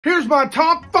Here's my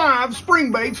top 5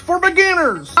 spring baits for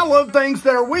beginners. I love things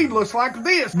that are weedless like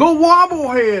this. The Wobble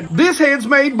Head. This head's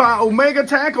made by Omega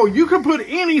Tackle. You can put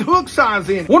any hook size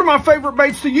in. One of my favorite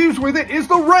baits to use with it is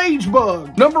the Rage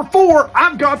Bug. Number 4,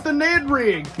 I've got the Ned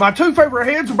Rig. My 2 favorite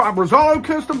heads are by Brazalo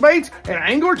Custom Baits and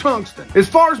Angler Tungsten. As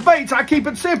far as baits, I keep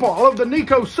it simple. I love the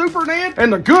Nico Super Ned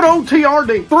and the good old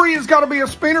TRD. 3 has got to be a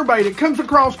spinner bait. It comes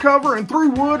across cover and through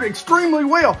wood extremely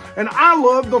well. And I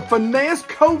love the Finesse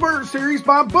Covert series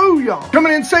by Booyah.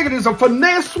 Coming in second is a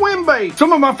Finesse Swim Bait.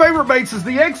 Some of my favorite baits is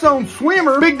the X-Zone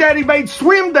Swimmer, Big Daddy Bait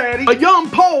Swim Daddy, a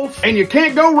Yum Pulse, and you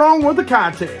can't go wrong with the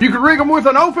Kitech. You can rig them with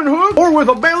an open hook or with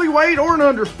a belly weight or an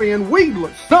underspin,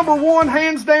 weedless. Number 1,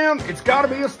 hands down, it's got to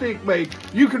be a stick bait.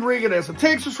 You can rig it as a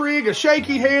Texas rig, a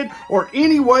shaky head, or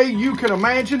any way you can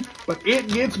imagine, but it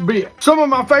gets bit. Some of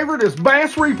my favorite is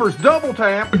Bass Reaper's Double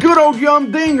Tap, the good old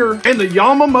Yum Dinger, and the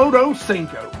Yamamoto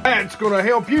Cinco. That's going to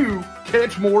help you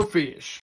catch more fish.